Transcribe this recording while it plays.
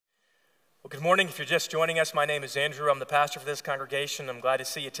Good morning. If you're just joining us, my name is Andrew. I'm the pastor for this congregation. I'm glad to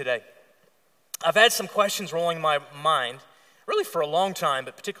see you today. I've had some questions rolling in my mind, really for a long time,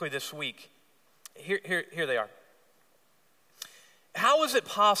 but particularly this week. Here they are. How is it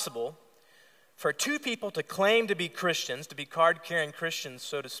possible for two people to claim to be Christians, to be card-carrying Christians,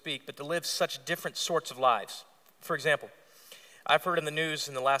 so to speak, but to live such different sorts of lives? For example, I've heard in the news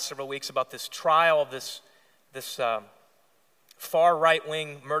in the last several weeks about this trial of this far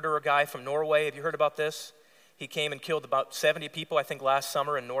right-wing murderer guy from Norway. Have you heard about this? He came and killed about 70 people, I think, last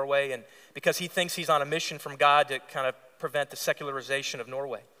summer in Norway, and because he thinks he's on a mission from God to kind of prevent the secularization of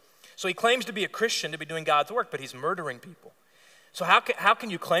Norway. So he claims to be a Christian, to be doing God's work, but he's murdering people. So how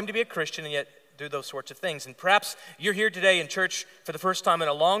can you claim to be a Christian and yet do those sorts of things? And perhaps you're here today in church for the first time in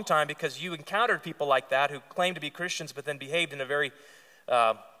a long time because you encountered people like that who claimed to be Christians but then behaved in a very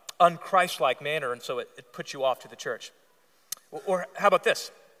un-Christ-like manner, and so it put you off to the church. Or how about this?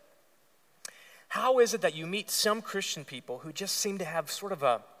 How is it that you meet some Christian people who just seem to have sort of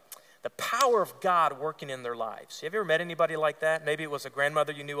the power of God working in their lives? Have you ever met anybody like that? Maybe it was a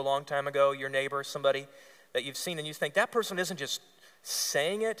grandmother you knew a long time ago, your neighbor, somebody that you've seen, and you think that person isn't just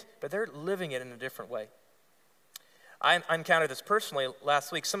saying it, but they're living it in a different way. I encountered this personally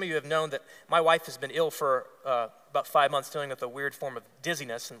last week. Some of you have known that my wife has been ill for about 5 months, dealing with a weird form of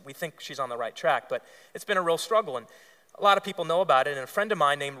dizziness, and we think she's on the right track, but it's been a real struggle, and a lot of people know about it. And a friend of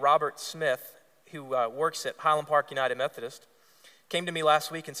mine named Robert Smith, who works at Highland Park United Methodist, came to me last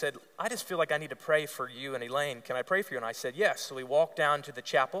week and said, I just feel like I need to pray for you and Elaine. Can I pray for you? And I said, yes. So we walked down to the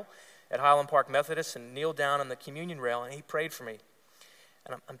chapel at Highland Park Methodist and kneeled down on the communion rail, and he prayed for me.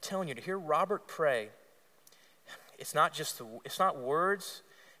 And I'm telling you, to hear Robert pray, it's not words,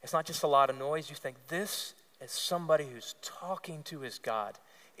 it's not just a lot of noise. You think, this is somebody who's talking to his God.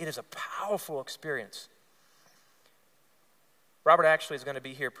 It is a powerful experience. Robert actually is going to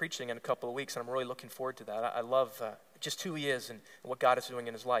be here preaching in a couple of weeks, and I'm really looking forward to that. I love just who he is and what God is doing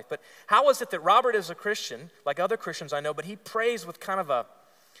in his life. But how is it that Robert is a Christian, like other Christians I know, but he prays with kind of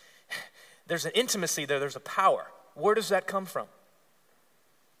there's an intimacy there, there's a power. Where does that come from?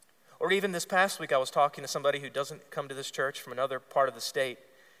 Or even this past week, I was talking to somebody who doesn't come to this church from another part of the state,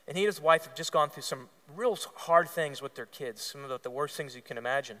 and he and his wife have just gone through some real hard things with their kids, some of the worst things you can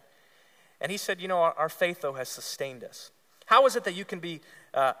imagine. And he said, our faith, though, has sustained us. How is it that you can be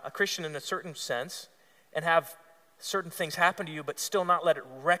a Christian in a certain sense and have certain things happen to you but still not let it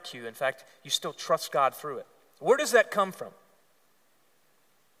wreck you? In fact, you still trust God through it. Where does that come from?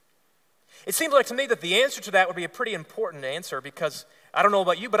 It seems like to me that the answer to that would be a pretty important answer, because I don't know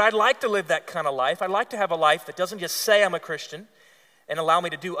about you, but I'd like to live that kind of life. I'd like to have a life that doesn't just say I'm a Christian and allow me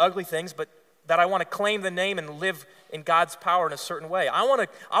to do ugly things, but that I want to claim the name and live in God's power in a certain way. I want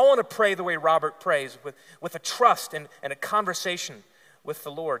to pray the way Robert prays, with a trust and a conversation with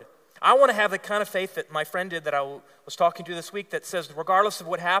the Lord. I want to have the kind of faith that my friend did that I was talking to this week, that says, regardless of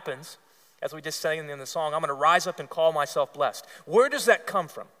what happens, as we just sang in the song, I'm going to rise up and call myself blessed. Where does that come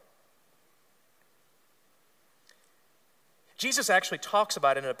from? Jesus actually talks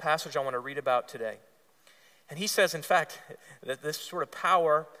about it in a passage I want to read about today. And he says, in fact, that this sort of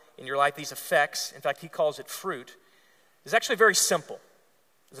power in your life, these effects, in fact, he calls it fruit, is actually very simple.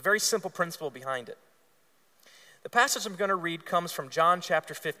 There's a very simple principle behind it. The passage I'm going to read comes from John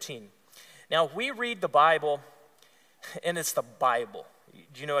chapter 15. Now, we read the Bible, and it's the Bible.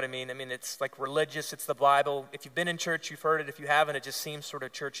 Do you know what I mean? I mean, it's like religious, it's the Bible. If you've been in church, you've heard it. If you haven't, it just seems sort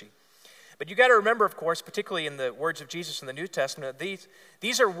of churchy. But you got to remember, of course, particularly in the words of Jesus in the New Testament,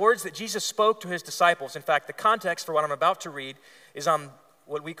 these are words that Jesus spoke to his disciples. In fact, the context for what I'm about to read is on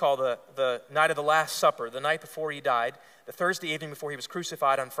what we call the night of the Last Supper, the night before he died, the Thursday evening before he was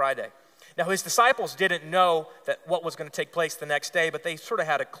crucified on Friday. Now, his disciples didn't know that what was going to take place the next day, but they sort of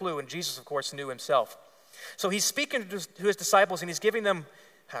had a clue, and Jesus, of course, knew himself. So he's speaking to his disciples, and he's giving them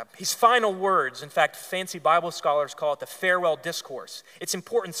his final words. In fact, fancy Bible scholars call it the farewell discourse. It's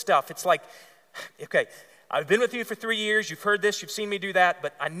important stuff. It's like, okay, I've been with you for 3 years, you've heard this, you've seen me do that,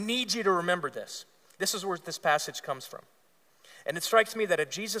 but I need you to remember this. This is where this passage comes from. And it strikes me that if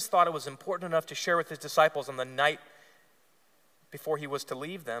Jesus thought it was important enough to share with his disciples on the night before he was to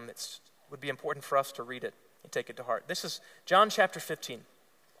leave them, it would be important for us to read it and take it to heart. This is John chapter 15.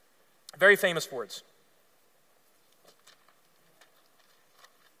 Very famous words.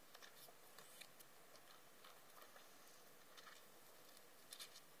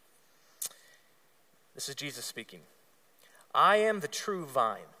 This is Jesus speaking. I am the true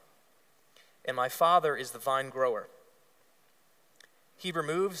vine, and my Father is the vine grower. He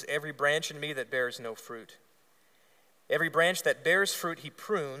removes every branch in me that bears no fruit. Every branch that bears fruit he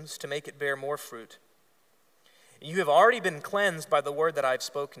prunes to make it bear more fruit. You have already been cleansed by the word that I have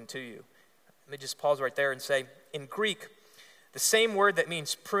spoken to you. Let me just pause right there and say, in Greek, the same word that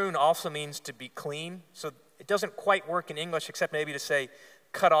means prune also means to be clean. So it doesn't quite work in English except maybe to say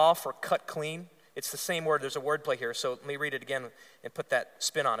cut off or cut clean. It's the same word. There's a wordplay here. So let me read it again and put that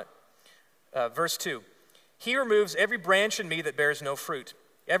spin on it. Verse 2. He removes every branch in me that bears no fruit.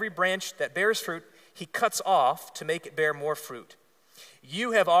 Every branch that bears fruit, he cuts off to make it bear more fruit.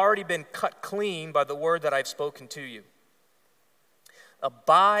 You have already been cut clean by the word that I've spoken to you.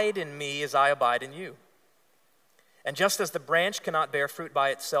 Abide in me as I abide in you. And just as the branch cannot bear fruit by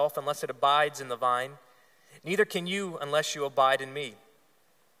itself unless it abides in the vine, neither can you unless you abide in me.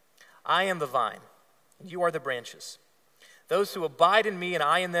 I am the vine, and you are the branches. Those who abide in me and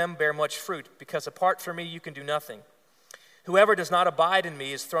I in them bear much fruit, because apart from me you can do nothing. Whoever does not abide in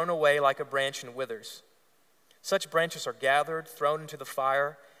me is thrown away like a branch and withers. Such branches are gathered, thrown into the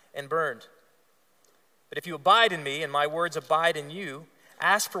fire, and burned. But if you abide in me and my words abide in you,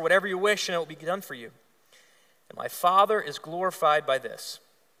 ask for whatever you wish and it will be done for you. And my Father is glorified by this,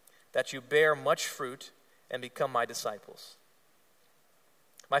 that you bear much fruit and become my disciples.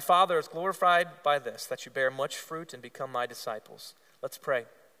 My Father is glorified by this, that you bear much fruit and become my disciples. Let's pray.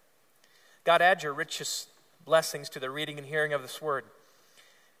 God, add your richest blessings to the reading and hearing of this word.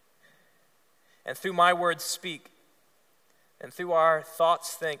 And through my words speak, and through our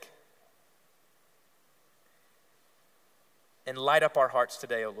thoughts think, and light up our hearts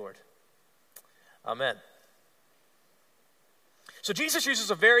today, O Lord. Amen. So Jesus uses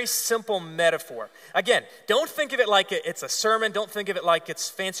a very simple metaphor. Again, don't think of it like it's a sermon. Don't think of it like it's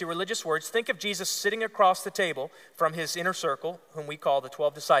fancy religious words. Think of Jesus sitting across the table from his inner circle, whom we call the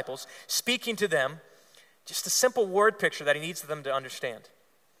 12 disciples, speaking to them, just a simple word picture that he needs them to understand.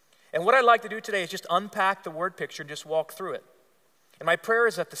 And what I'd like to do today is just unpack the word picture and just walk through it. And my prayer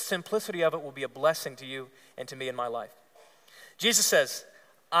is that the simplicity of it will be a blessing to you and to me in my life. Jesus says,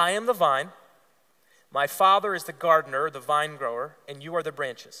 I am the vine. My Father is the gardener, the vine grower, and you are the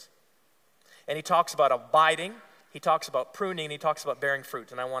branches. And he talks about abiding, he talks about pruning, and he talks about bearing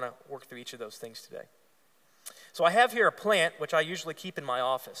fruit. And I want to work through each of those things today. So I have here a plant, which I usually keep in my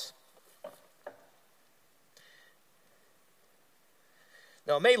office.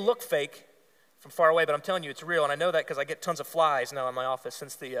 Now, it may look fake from far away, but I'm telling you it's real. And I know that because I get tons of flies now in my office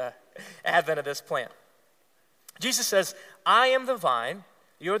since the advent of this plant. Jesus says, I am the vine.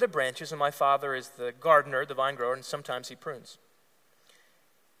 You are the branches, and my Father is the gardener, the vine grower, and sometimes he prunes.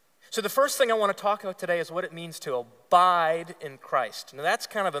 So the first thing I want to talk about today is what it means to abide in Christ. Now that's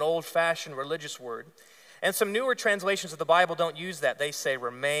kind of an old-fashioned religious word, and some newer translations of the Bible don't use that. They say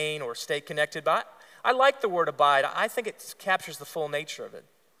remain or stay connected, but I like the word abide. I think it captures the full nature of it.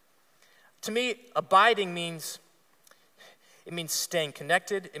 To me, abiding means staying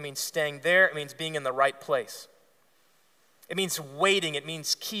connected, it means staying there, it means being in the right place. It means waiting. It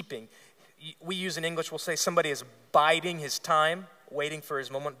means keeping. We use in English, we'll say somebody is biding his time, waiting for his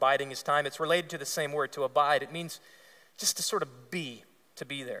moment, biding his time. It's related to the same word, to abide. It means just to sort of be, to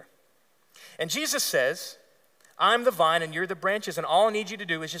be there. And Jesus says, I'm the vine and you're the branches, and all I need you to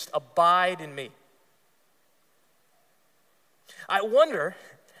do is just abide in me. I wonder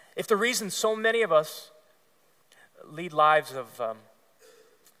if the reason so many of us lead lives of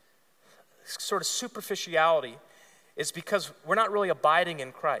sort of superficiality is because we're not really abiding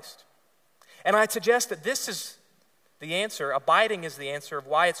in Christ. And I'd suggest that this is the answer, abiding is the answer of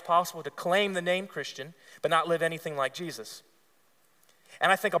why it's possible to claim the name Christian but not live anything like Jesus.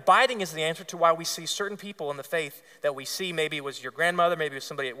 And I think abiding is the answer to why we see certain people in the faith that we see, maybe it was your grandmother, maybe it was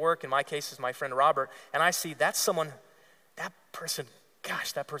somebody at work, in my case is my friend Robert, and I see that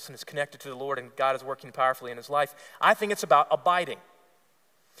person is connected to the Lord and God is working powerfully in his life. I think it's about abiding.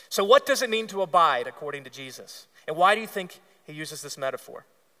 So what does it mean to abide according to Jesus? And why do you think he uses this metaphor?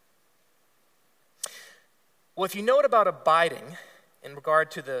 Well, if you note about abiding in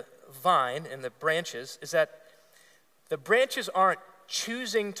regard to the vine and the branches, is that the branches aren't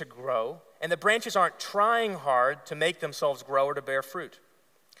choosing to grow, and the branches aren't trying hard to make themselves grow or to bear fruit.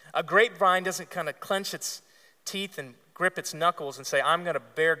 A grapevine doesn't kind of clench its teeth and grip its knuckles and say, I'm going to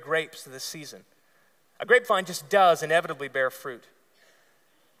bear grapes this season. A grapevine just does inevitably bear fruit.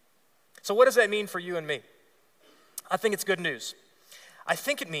 So what does that mean for you and me? I think it's good news. I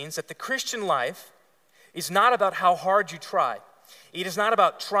think it means that the Christian life is not about how hard you try. It is not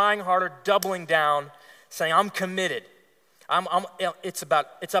about trying harder, doubling down, saying, I'm committed. It's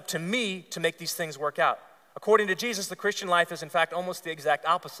up to me to make these things work out. According to Jesus, the Christian life is in fact almost the exact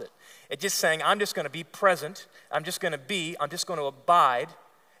opposite. It's just saying, I'm just going to be present, I'm just going to abide,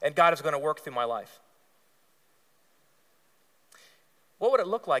 and God is going to work through my life. What would it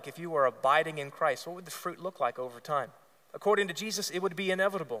look like if you were abiding in Christ? What would the fruit look like over time? According to Jesus, it would be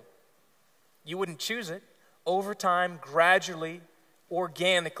inevitable. You wouldn't choose it. Over time, gradually,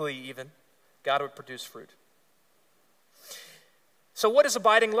 organically even, God would produce fruit. So what does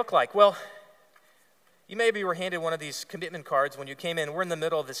abiding look like? Well, you maybe were handed one of these commitment cards when you came in. We're in the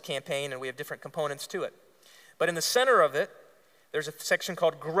middle of this campaign, and we have different components to it. But in the center of it, there's a section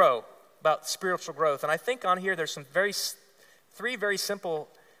called Grow, about spiritual growth. And I think on here there's three very simple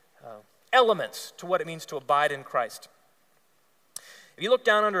elements to what it means to abide in Christ. If you look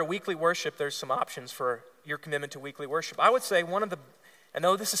down under weekly worship, there's some options for your commitment to weekly worship. I would say I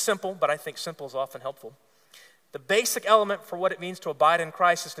know this is simple, but I think simple is often helpful. The basic element for what it means to abide in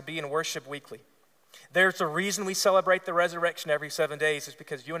Christ is to be in worship weekly. There's a reason we celebrate the resurrection every 7 days, is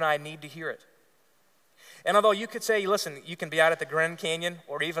because you and I need to hear it. And although you could say, listen, you can be out at the Grand Canyon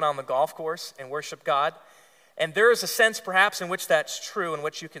or even on the golf course and worship God, and there is a sense perhaps in which that's true, in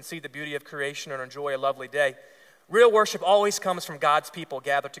which you can see the beauty of creation and enjoy a lovely day, real worship always comes from God's people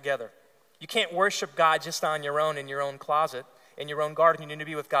gathered together. You can't worship God just on your own in your own closet, in your own garden. You need to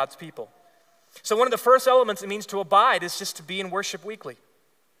be with God's people. So one of the first elements it means to abide is just to be in worship weekly.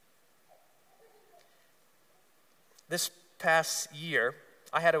 This past year,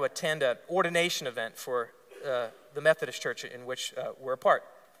 I had to attend an ordination event for the Methodist church in which we're a part.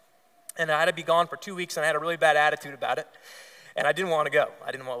 And I had to be gone for 2 weeks, and I had a really bad attitude about it. And I didn't want to go.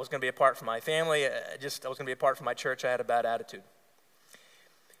 I was going to be apart from my family. I was going to be apart from my church. I had a bad attitude.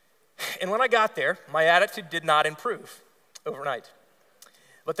 And when I got there, my attitude did not improve overnight.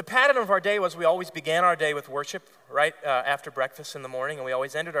 But the pattern of our day was we always began our day with worship right after breakfast in the morning, and we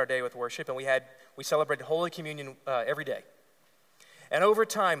always ended our day with worship, and we celebrated Holy Communion every day. And over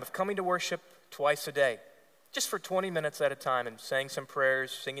time of coming to worship twice a day, just for 20 minutes at a time, and saying some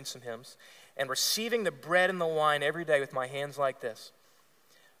prayers, singing some hymns, and receiving the bread and the wine every day with my hands like this,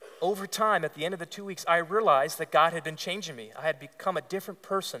 over time, at the end of the 2 weeks, I realized that God had been changing me. I had become a different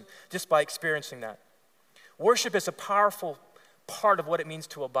person just by experiencing that. Worship is a powerful part of what it means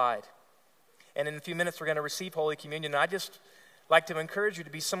to abide. And in a few minutes, we're going to receive Holy Communion. And I just like to encourage you to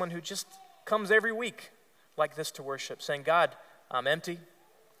be someone who just comes every week like this to worship, saying, God, I'm empty,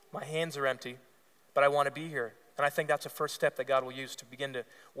 my hands are empty, but I want to be here. And I think that's a first step that God will use to begin to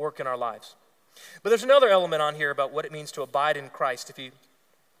work in our lives. But there's another element on here about what it means to abide in Christ. If you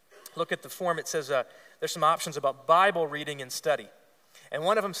look at the form, it says there's some options about Bible reading and study. And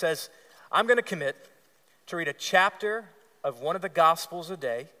one of them says, I'm going to commit to read a chapter of one of the Gospels a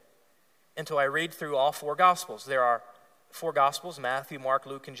day until I read through all 4 Gospels. There are 4 Gospels, Matthew, Mark,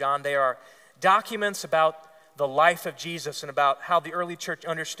 Luke, and John. They are documents about the life of Jesus and about how the early church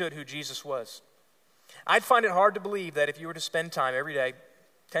understood who Jesus was. I'd find it hard to believe that if you were to spend time every day,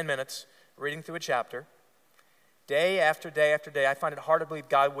 10 minutes, reading through a chapter, day after day after day, I find it hard to believe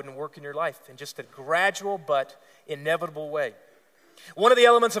God wouldn't work in your life in just a gradual but inevitable way. One of the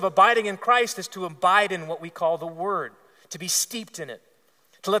elements of abiding in Christ is to abide in what we call the Word, to be steeped in it,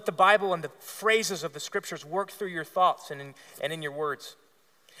 to let the Bible and the phrases of the Scriptures work through your thoughts and in your words.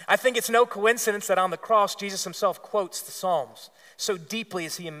 I think it's no coincidence that on the cross, Jesus himself quotes the Psalms. So deeply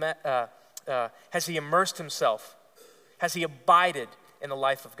has he immersed himself, has he abided in the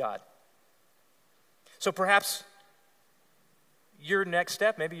life of God. So perhaps your next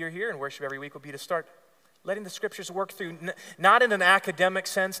step, maybe you're here in worship every week, will be to start letting the Scriptures work through, not in an academic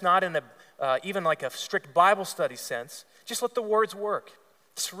sense, not in even like a strict Bible study sense. Just let the words work.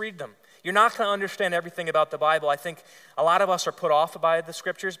 Just read them. You're not going to understand everything about the Bible. I think a lot of us are put off by the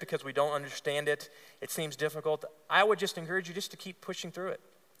Scriptures because we don't understand it. It seems difficult. I would just encourage you just to keep pushing through it.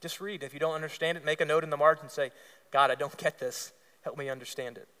 Just read. If you don't understand it, make a note in the margin and say, God, I don't get this. Help me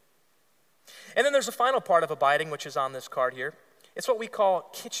understand it. And then there's a final part of abiding, which is on this card here. It's what we call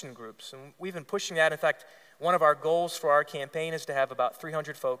kitchen groups, and we've been pushing that. In fact, one of our goals for our campaign is to have about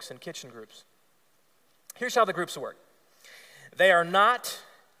 300 folks in kitchen groups. Here's how the groups work. They are not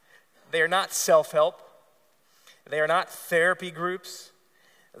self-help. They are not therapy groups.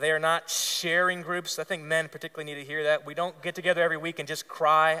 They are not sharing groups. I think men particularly need to hear that. We don't get together every week and just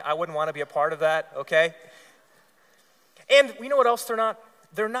cry. I wouldn't want to be a part of that, okay? And you know what else they're not?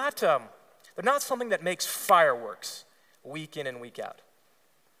 They're not something that makes fireworks week in and week out.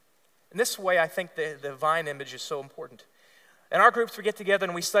 In this way, I think the divine image is so important. In our groups, we get together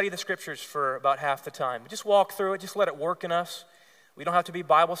and we study the Scriptures for about half the time. We just walk through it, just let it work in us. We don't have to be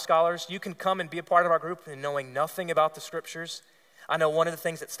Bible scholars. You can come and be a part of our group and knowing nothing about the Scriptures. I know one of the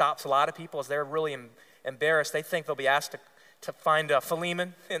things that stops a lot of people is they're really embarrassed. They think they'll be asked to find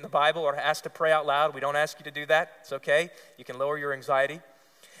Philemon in the Bible or asked to pray out loud. We don't ask you to do that. It's okay. You can lower your anxiety.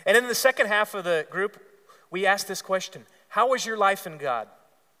 And in the second half of the group, we ask this question: how is your life in God?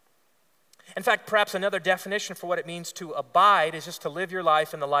 In fact, perhaps another definition for what it means to abide is just to live your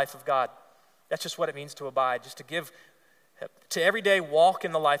life in the life of God. That's just what it means to abide, just to give, to every day walk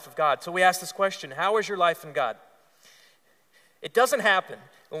in the life of God. So we ask this question, how is your life in God? It doesn't happen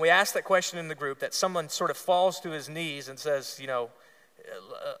when we ask that question in the group that someone sort of falls to his knees and says,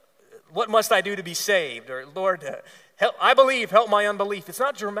 what must I do to be saved? Or, Lord, help, I believe, help my unbelief. It's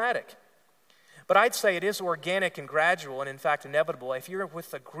not dramatic. But I'd say it is organic and gradual and, in fact, inevitable. If you're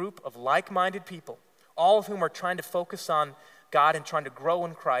with a group of like-minded people, all of whom are trying to focus on God and trying to grow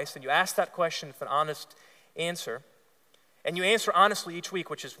in Christ, and you ask that question with an honest answer, and you answer honestly each week,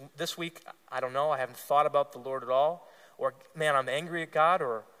 which is this week, I don't know, I haven't thought about the Lord at all, or, man, I'm angry at God,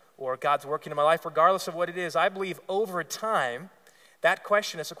 or God's working in my life, regardless of what it is, I believe over time, that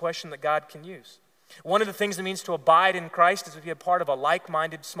question is a question that God can use. One of the things it means to abide in Christ is to be a part of a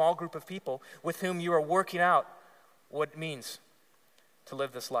like-minded small group of people with whom you are working out what it means to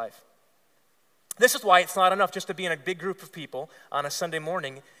live this life. This is why it's not enough just to be in a big group of people on a Sunday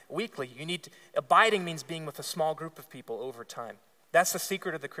morning weekly. Abiding means being with a small group of people over time. That's the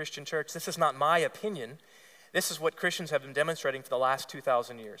secret of the Christian church. This is not my opinion. This is what Christians have been demonstrating for the last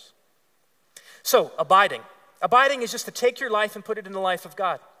 2,000 years. So, abiding. Abiding is just to take your life and put it in the life of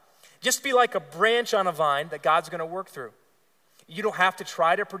God. Just be like a branch on a vine that God's going to work through. You don't have to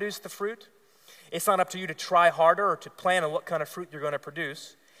try to produce the fruit. It's not up to you to try harder or to plan on what kind of fruit you're going to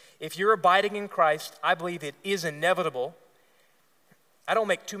produce. If you're abiding in Christ, I believe it is inevitable. I don't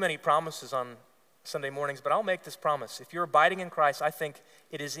make too many promises on Sunday mornings, but I'll make this promise. If you're abiding in Christ, I think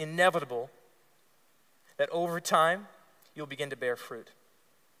it is inevitable that over time, you'll begin to bear fruit.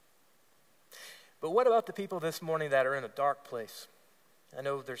 But what about the people this morning that are in a dark place? I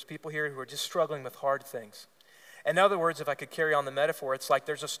know there's people here who are just struggling with hard things. In other words, if I could carry on the metaphor, it's like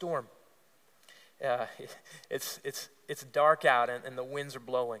there's a storm. It's dark out and the winds are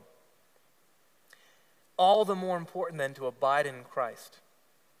blowing. All the more important then to abide in Christ.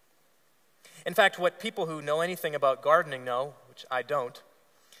 In fact, what people who know anything about gardening know, which I don't,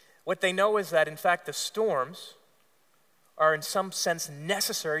 what they know is that in fact the storms are in some sense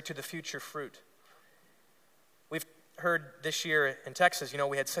necessary to the future fruit. We've heard this year in Texas,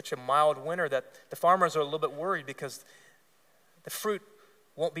 we had such a mild winter that the farmers are a little bit worried because the fruit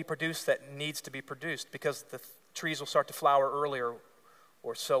won't be produced that needs to be produced because the trees will start to flower earlier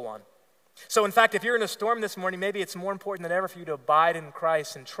or so on. So in fact, if you're in a storm this morning, maybe it's more important than ever for you to abide in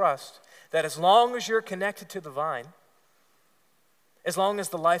Christ and trust that as long as you're connected to the vine, as long as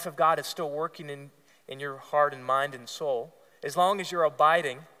the life of God is still working in your heart and mind and soul, as long as you're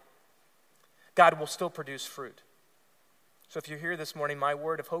abiding, God will still produce fruit. So if you're here this morning, my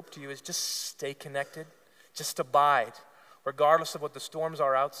word of hope to you is just stay connected, just abide. Regardless of what the storms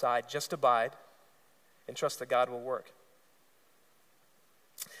are outside, just abide and trust that God will work.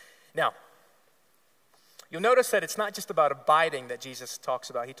 Now, you'll notice that it's not just about abiding that Jesus talks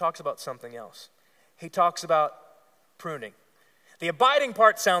about. He talks about something else. He talks about pruning. The abiding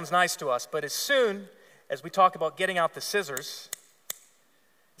part sounds nice to us, but as soon as we talk about getting out the scissors,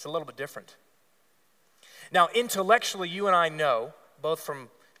 it's a little bit different. Now, intellectually, you and I know, both from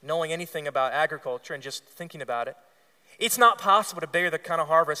knowing anything about agriculture and just thinking about it, it's not possible to bear the kind of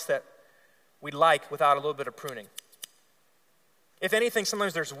harvest that we'd like without a little bit of pruning. If anything,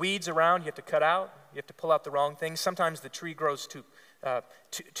 sometimes there's weeds around you have to cut out. You have to pull out the wrong things. Sometimes the tree grows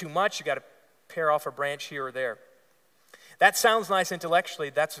too much. You got to pare off a branch here or there. That sounds nice intellectually.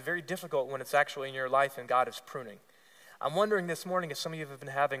 That's very difficult when it's actually in your life and God is pruning. I'm wondering this morning if some of you have been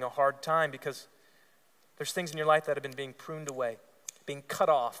having a hard time because there's things in your life that have been being pruned away, being cut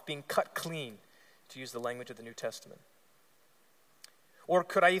off, being cut clean, to use the language of the New Testament. Or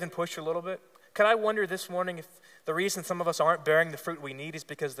could I even push you a little bit? Could I wonder this morning if the reason some of us aren't bearing the fruit we need is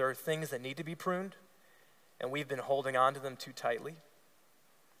because there are things that need to be pruned and we've been holding on to them too tightly?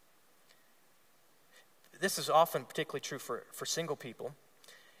 This is often particularly true for single people.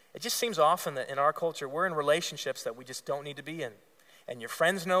 It just seems often that in our culture we're in relationships that we just don't need to be in. And your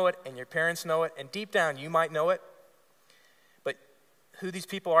friends know it and your parents know it and deep down you might know it. But who these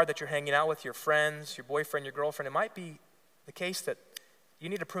people are that you're hanging out with, your friends, your boyfriend, your girlfriend, it might be the case that you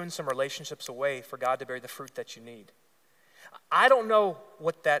need to prune some relationships away for God to bear the fruit that you need. I don't know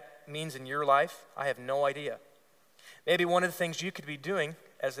what that means in your life. I have no idea. Maybe one of the things you could be doing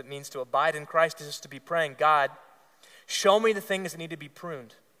as it means to abide in Christ is just to be praying, God, show me the things that need to be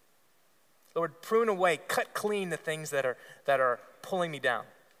pruned. Lord, prune away, cut clean the things that are pulling me down.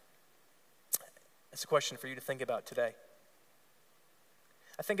 That's a question for you to think about today.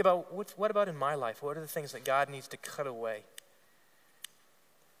 I think about what about in my life? What are the things that God needs to cut away?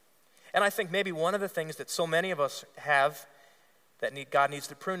 And I think maybe one of the things that so many of us have that God needs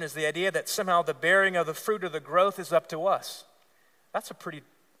to prune is the idea that somehow the bearing of the fruit or the growth is up to us. That's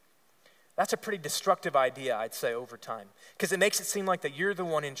That's a pretty destructive idea, I'd say, over time. Because it makes it seem like that you're the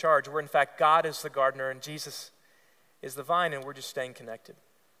one in charge, where in fact God is the gardener and Jesus is the vine, and we're just staying connected.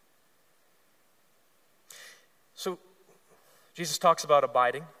 So Jesus talks about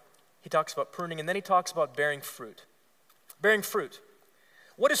abiding. He talks about pruning, and then he talks about bearing fruit. Bearing fruit.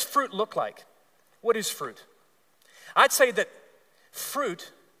 What does fruit look like? What is fruit? I'd say that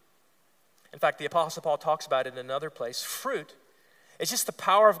fruit, in fact, the Apostle Paul talks about it in another place, fruit is just the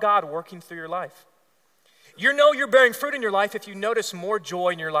power of God working through your life. You know you're bearing fruit in your life if you notice more joy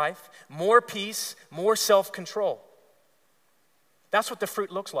in your life, more peace, more self-control. That's what the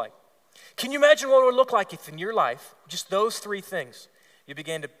fruit looks like. Can you imagine what it would look like if in your life, just those three things, you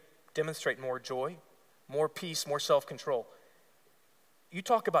began to demonstrate more joy, more peace, more self-control? You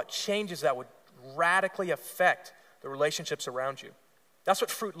talk about changes that would radically affect the relationships around you. That's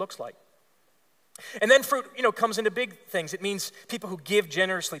what fruit looks like. And then fruit, comes into big things. It means people who give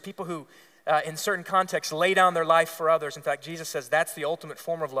generously, people who, in certain contexts, lay down their life for others. In fact, Jesus says that's the ultimate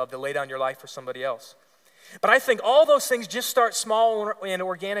form of love, to lay down your life for somebody else. But I think all those things just start small and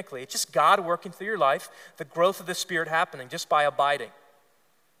organically. It's just God working through your life, the growth of the Spirit happening just by abiding.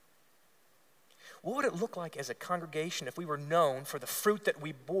 What would it look like as a congregation if we were known for the fruit that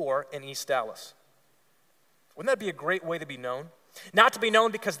we bore in East Dallas? Wouldn't that be a great way to be known? Not to be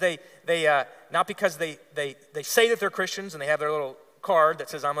known because they say that they're Christians and they have their little card that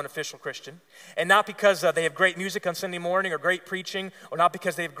says, I'm an official Christian. And not because they have great music on Sunday morning or great preaching, or not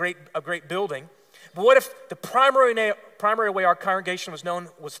because they have a great building. But what if the primary way our congregation was known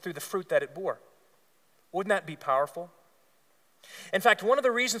was through the fruit that it bore? Wouldn't that be powerful? In fact, one of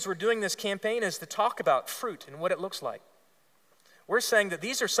the reasons we're doing this campaign is to talk about fruit and what it looks like. We're saying that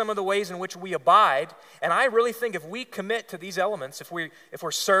these are some of the ways in which we abide, and I really think if we commit to these elements, if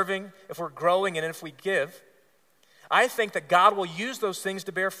we're serving, if we're growing, and if we give, I think that God will use those things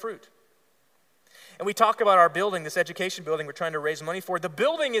to bear fruit. And we talk about our building, this education building we're trying to raise money for. The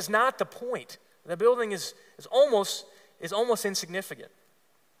building is not the point. The building is almost insignificant.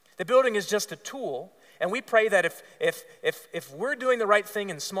 The building is just a tool, and we pray that if we're doing the right thing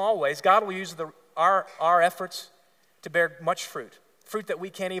in small ways, God will use our efforts to bear much fruit that we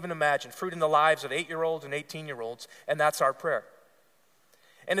can't even imagine, fruit in the lives of 8-year-olds and 18-year-olds, and that's our prayer.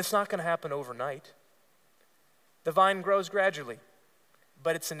 And it's not going to happen overnight. The vine grows gradually,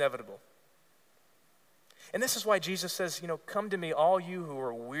 but it's inevitable. And this is why Jesus says, come to me, all you who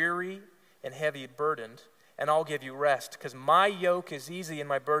are weary and heavy burdened, and I'll give you rest, because my yoke is easy and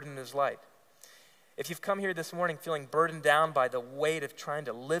my burden is light. If you've come here this morning feeling burdened down by the weight of trying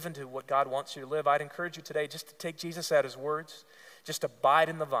to live into what God wants you to live, I'd encourage you today just to take Jesus at his words, just abide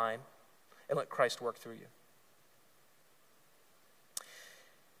in the vine, and let Christ work through you.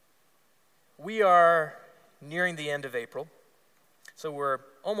 We are nearing the end of April, so we're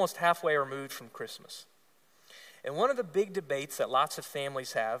almost halfway removed from Christmas. And one of the big debates that lots of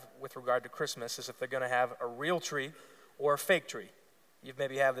families have with regard to Christmas is if they're going to have a real tree or a fake tree. You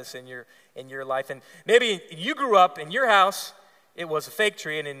maybe have this in your life. And maybe you grew up in your house, it was a fake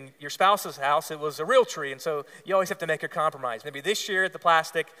tree, and in your spouse's house, it was a real tree. And so you always have to make a compromise. Maybe this year the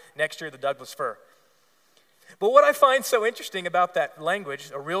plastic, next year the Douglas fir. But what I find so interesting about that language,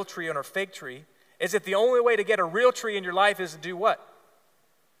 a real tree and a fake tree, is that the only way to get a real tree in your life is to do what?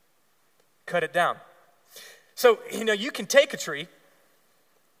 Cut it down. So, you can take a tree.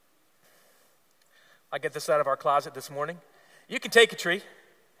 I get this out of our closet this morning. You can take a tree,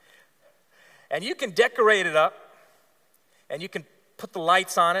 and you can decorate it up, and you can put the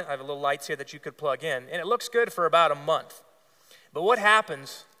lights on it. I have little lights here that you could plug in, and it looks good for about a month. But what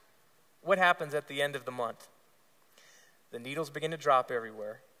happens at the end of the month? The needles begin to drop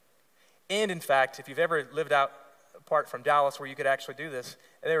everywhere. And in fact, if you've ever lived out apart from Dallas where you could actually do this,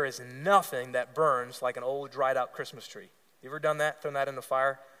 there is nothing that burns like an old dried out Christmas tree. You ever done that, thrown that in the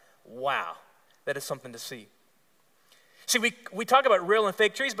fire? Wow, that is something to see. See, we talk about real and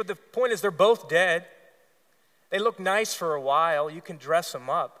fake trees, but the point is they're both dead. They look nice for a while. You can dress them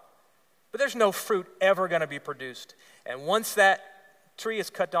up. But there's no fruit ever going to be produced. And once that tree is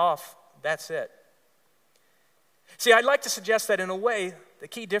cut off, that's it. See, I'd like to suggest that in a way, the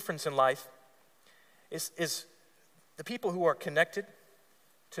key difference in life is the people who are connected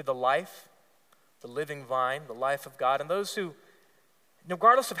to the life, the living vine, the life of God, and those who,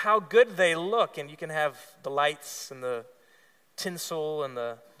 regardless of how good they look, and you can have the lights and the tinsel and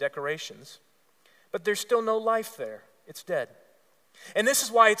the decorations, but there's still no life there. It's dead. And this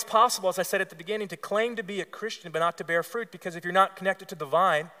is why it's possible, as I said at the beginning, to claim to be a Christian but not to bear fruit, because if you're not connected to the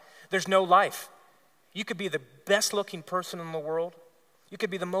vine, there's no life. You could be the best looking person in the world. You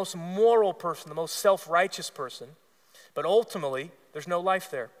could be the most moral person, the most self-righteous person, but ultimately, there's no life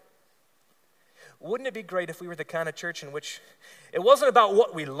there. wouldn't it be great if we were the kind of church in which it wasn't about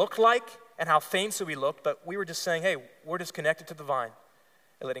what we looked like and how fancy we looked, but we were just saying, hey, we're just connected to the vine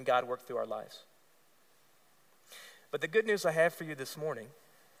and letting God work through our lives. But the good news I have for you this morning,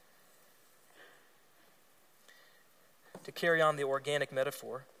 to carry on the organic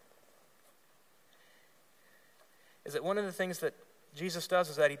metaphor, is that one of the things that Jesus does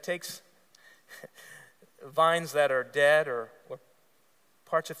is that he takes vines that are dead or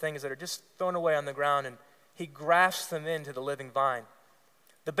parts of things that are just thrown away on the ground, and he grafts them into the living vine.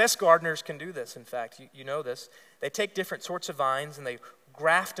 The best gardeners can do this, in fact. You know this. They take different sorts of vines and they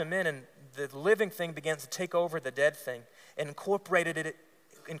graft them in, and the living thing begins to take over the dead thing and incorporate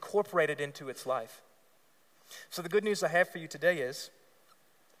it into its life. So the good news I have for you today is,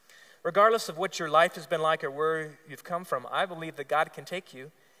 regardless of what your life has been like or where you've come from, I believe that God can take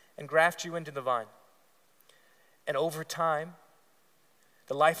you and graft you into the vine. And over time,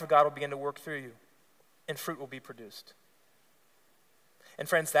 the life of God will begin to work through you, and fruit will be produced. And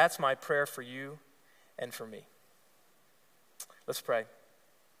friends, that's my prayer for you and for me. Let's pray.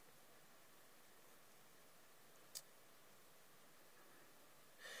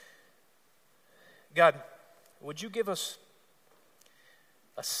 God, would you give us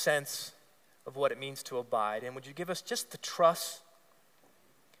a sense of what it means to abide, and would you give us just the trust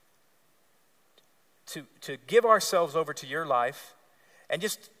to give ourselves over to your life, and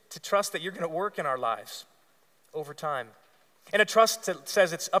just to trust that you're going to work in our lives over time. And a trust that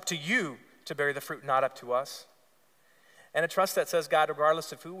says it's up to you to bear the fruit, not up to us. And a trust that says, God,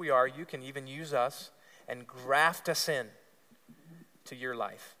 regardless of who we are, you can even use us and graft us in to your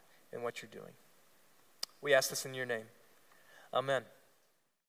life and what you're doing. We ask this in your name. Amen.